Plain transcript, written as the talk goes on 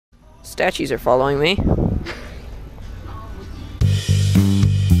Statues are following me.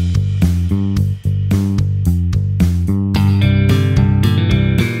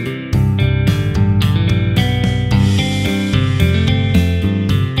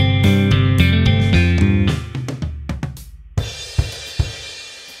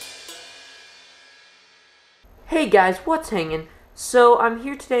 Hey guys, what's hanging? So I'm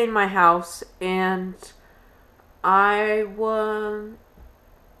here today in my house, and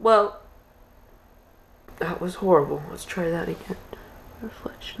well, that was horrible. Let's try that again. The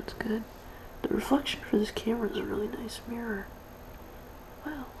reflection's good. The reflection for this camera is a really nice mirror.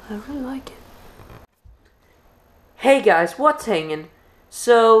 Wow, I really like it. Hey guys, what's hanging?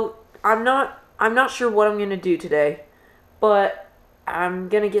 So I'm not sure what I'm gonna do today, but I'm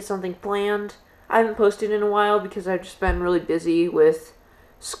gonna get something planned. I haven't posted in a while because I've just been really busy with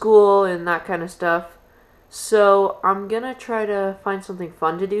school and that kind of stuff. So I'm gonna try to find something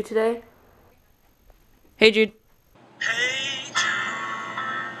fun to do today. Hey Jude. Hey Jude.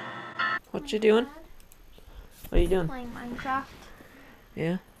 What you doing? What are you doing? Playing Minecraft.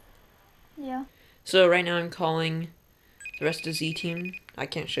 Yeah? Yeah. So right now I'm calling the rest of Z team. I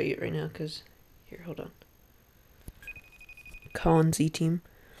can't show you it right now because, here, hold on. Calling Z team.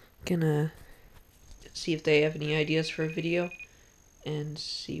 Gonna see if they have any ideas for a video and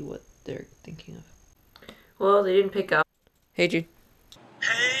see what they're thinking of. Well, they didn't pick up. Hey Jude.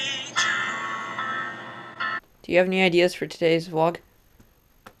 Hey Jude. Do you have any ideas for today's vlog?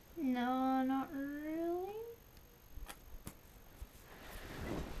 No, not really.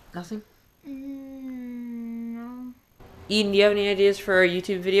 Nothing? No. Eden, do you have any ideas for our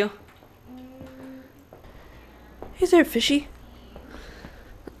YouTube video? Hey there, fishy.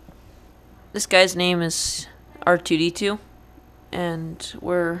 This guy's name is R2D2, and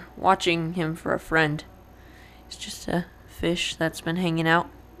we're watching him for a friend. He's just a fish that's been hanging out.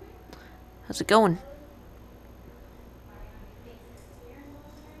 How's it going?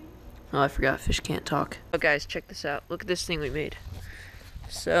 Oh, I forgot fish can't talk. Oh, guys, check this out. Look at this thing we made.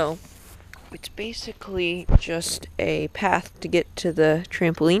 So, it's basically just a path to get to the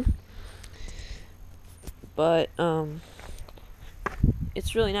trampoline. But,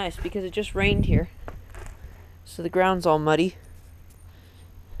 it's really nice because it just rained here. So the ground's all muddy.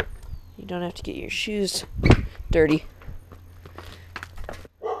 You don't have to get your shoes dirty.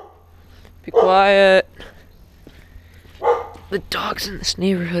 Be quiet. The dogs in this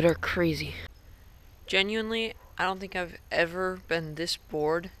neighborhood are crazy. Genuinely, I don't think I've ever been this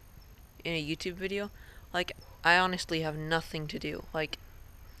bored in a YouTube video. Like, I honestly have nothing to do. Like,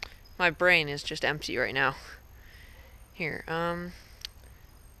 my brain is just empty right now. Here,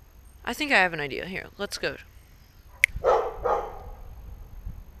 I think I have an idea. Here, let's go.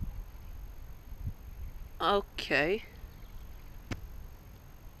 Okay.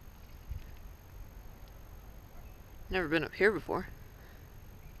 Never been up here before.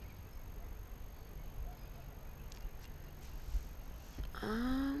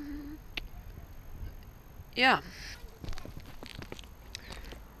 Yeah.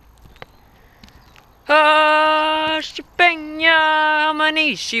 Shipenya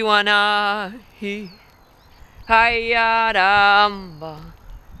manishiwana hi hayaramba.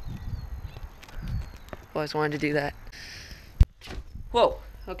 Always wanted to do that. Whoa,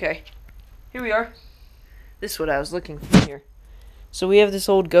 okay. Here we are. This is what I was looking for here. So we have this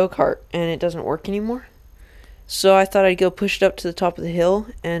old go-kart and it doesn't work anymore. So I thought I'd go push it up to the top of the hill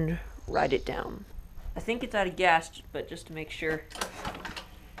and ride it down. I think it's out of gas, but just to make sure.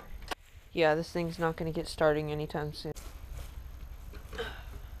 Yeah, this thing's not going to get starting anytime soon.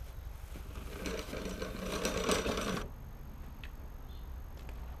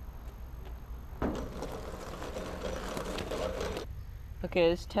 Okay,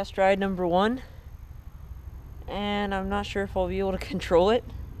 this is test ride number 1. And I'm not sure if I'll be able to control it.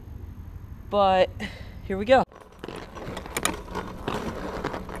 But here we go.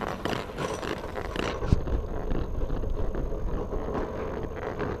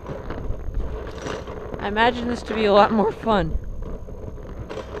 I imagine this to be a lot more fun.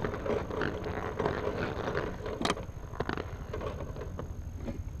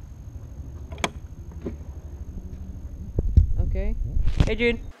 Okay. Hey,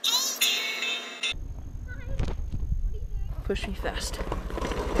 Jude. Push me fast.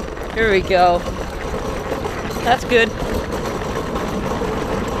 Here we go. That's good.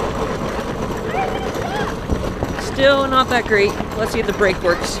 Still not that great. Let's see if the brake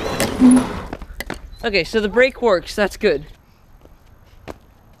works. Okay, so the brake works. That's good.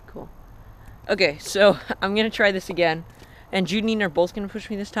 Cool. Okay, so I'm gonna try this again. And Jude and Ian are both gonna push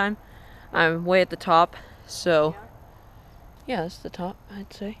me this time. I'm way at the top, so yeah, that's the top,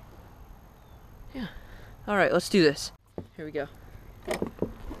 I'd say. Yeah. Alright, let's do this. Here we go.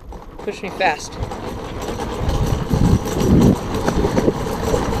 Push me fast.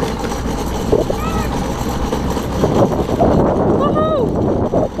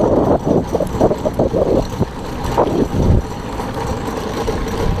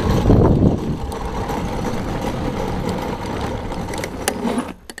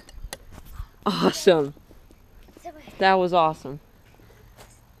 Awesome. That was awesome.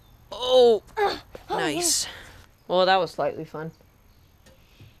 Oh, nice. Well, that was slightly fun.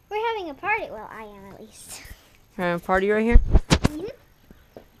 We're having a party. Well, I am at least. We're having a party right here? Mm-hmm.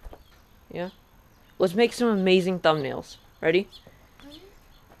 Yeah. Let's make some amazing thumbnails. Ready?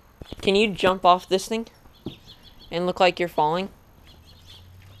 Can you jump off this thing and look like you're falling?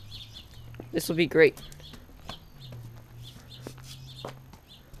 This will be great.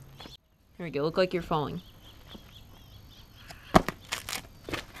 Here we go. Look like you're falling.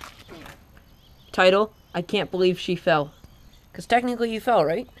 Title, I can't believe she fell. Because technically you fell,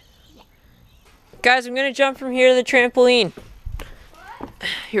 right? Yeah. Guys, I'm going to jump from here to the trampoline.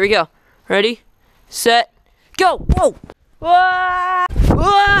 Here we go. Ready? Set. Go! Whoa! Whoa!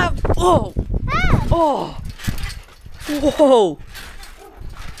 Whoa! Ah! Oh! Whoa!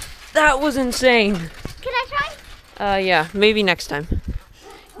 That was insane. Can I try? Yeah, maybe next time.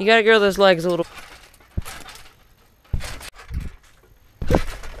 You gotta grow those legs a little.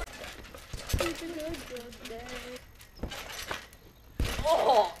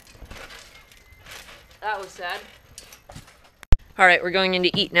 Oh! That was sad. Alright, we're going in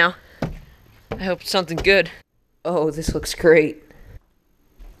to eat now. I hope it's something good. Oh, this looks great.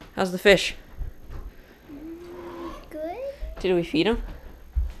 How's the fish? Good. Did we feed him?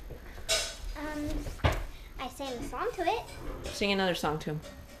 I sang a song to it. Sing another song to him.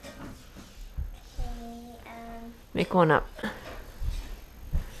 Okay, Make one up.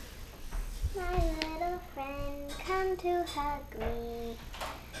 my little friend, come to hug me,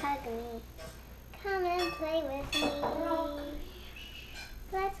 come and play with me.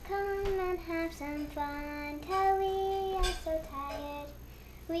 Let's come and have some fun till we are so tired.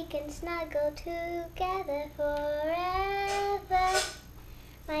 We can snuggle together forever.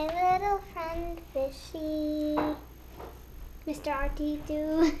 My little friend Fishy, Mr.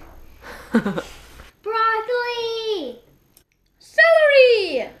 R2. Broccoli!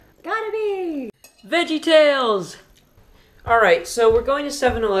 Celery! Gotta be! Veggie Tales! Alright, so we're going to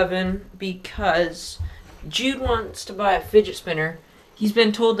 7-Eleven because Jude wants to buy a fidget spinner. He's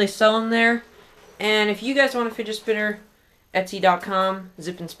been told they sell them there. And if you guys want a fidget spinner, Etsy.com,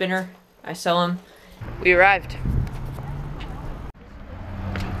 Zip and Spinner, I sell them. We arrived.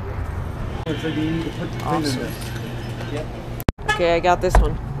 Awesome. Okay, I got this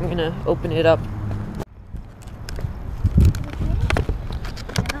one. I'm gonna open it up.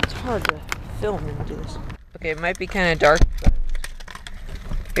 It's hard to film and do this. Okay, it might be kind of dark, but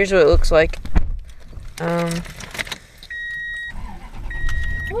here's what it looks like. Oh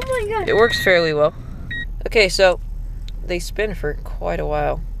my god. It works fairly well. Okay, so they spin for quite a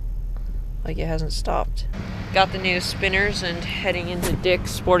while. Like it hasn't stopped. Got the new spinners and heading into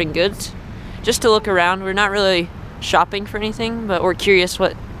Dick's Sporting Goods. Just to look around. We're not really shopping for anything, but we're curious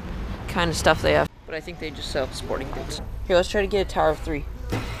what kind of stuff they have. But I think they just sell sporting goods. Here, let's try to get a tower of 3.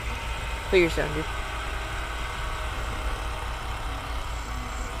 Put yours down, dude.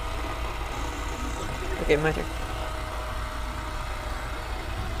 Okay, my turn.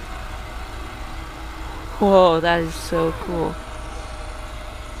 Whoa, that is so cool.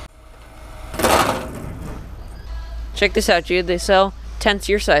 Check this out, Jude. They sell tents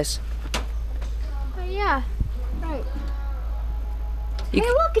your size. Oh yeah, right. You Hey,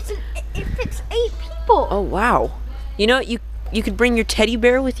 look, it fits 8 people. Oh, wow. You know, you could bring your teddy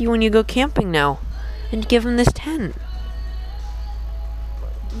bear with you when you go camping now. And give him this tent.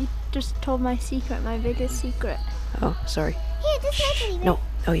 You just told my secret, my biggest secret. Oh, sorry. Here, this is my teddy bear. No.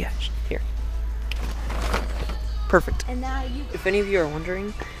 Oh, yeah. Here. Perfect. And now you. If any of you are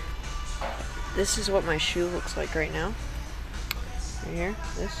wondering, this is what my shoe looks like right now. Right here.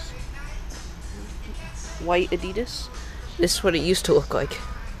 This. White Adidas. This is what it used to look like.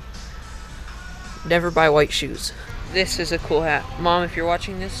 Never buy white shoes. This is a cool hat. Mom, if you're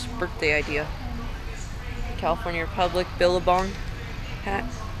watching this, birthday idea. California Republic Billabong hat.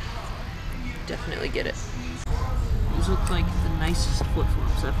 Definitely get it. These look like the nicest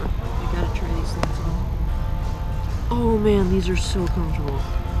flip-flops ever. I gotta try these things on. Oh man, these are so comfortable.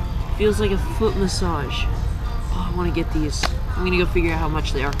 Feels like a foot massage. Oh, I want to get these. I'm gonna go figure out how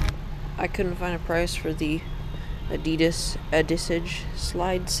much they are. I couldn't find a price for the Adidas Adisage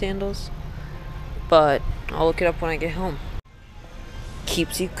slide sandals, but I'll look it up when I get home.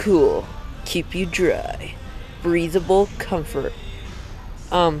 Keeps you cool. keep you dry. Breathable comfort.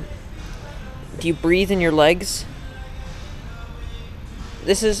 Do you breathe in your legs?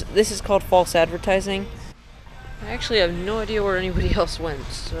 This is called false advertising. I actually have no idea where anybody else went,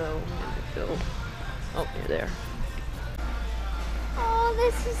 so I'm gonna go. Oh, you're there. Oh,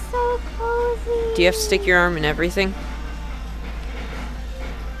 this is so cozy. Do you have to stick your arm in everything?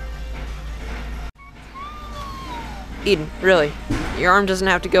 Eden, really, your arm doesn't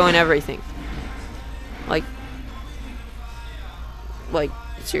have to go in everything. Like,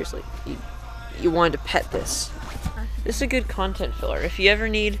 seriously, you wanted to pet this. This is a good content filler. If you ever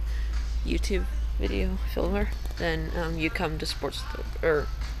need YouTube video filler, then you come to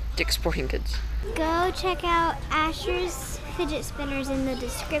Dick's Sporting Goods. Go check out Asher's fidget spinners in the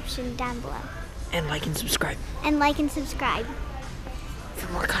description down below. And like and subscribe And like and subscribe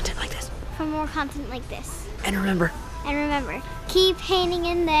for more content like this. for more content like this. And remember, Keep hanging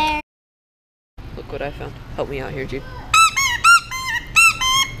in there. look what I found. Help me out here, Jude.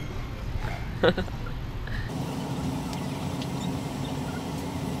 Ready?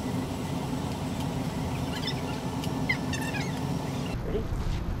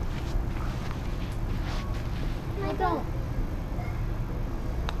 I don't.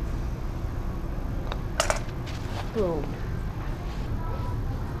 Boom.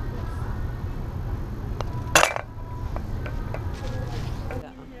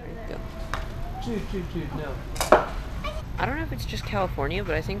 Dude, no. I don't know if it's just California,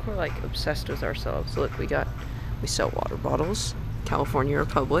 but I think we're like obsessed with ourselves. Look, we sell water bottles, California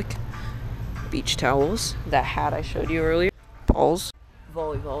Republic, beach towels, that hat I showed you earlier, balls,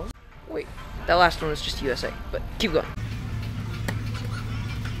 volleyballs. Wait, that last one was just USA, but keep going.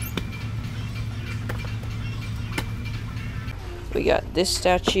 We got this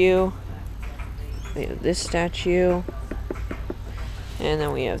statue, we have this statue, and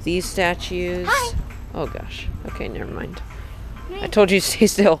then we have these statues. Hi. Oh gosh. Okay, never mind. I told you to stay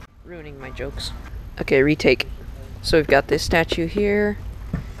still. Ruining my jokes. Okay, retake. So we've got this statue here,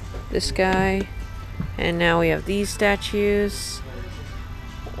 this guy, and now we have these statues.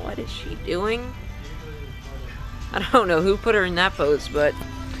 What is she doing? I don't know who put her in that pose, but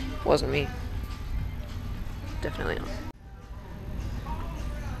it wasn't me. Definitely not.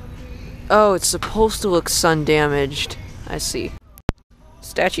 Oh, it's supposed to look sun damaged. I see.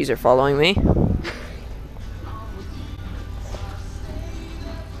 Statues are following me.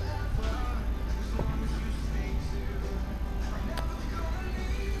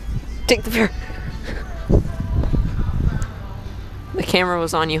 Take the bear. The camera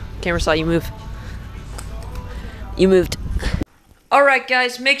was on you. Camera saw you move. You moved. Alright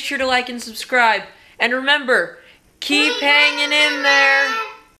guys, make sure to like and subscribe. And remember, keep hanging in there.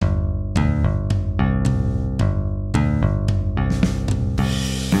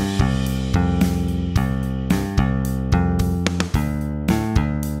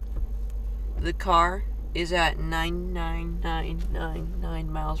 The car is at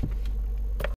 99999 miles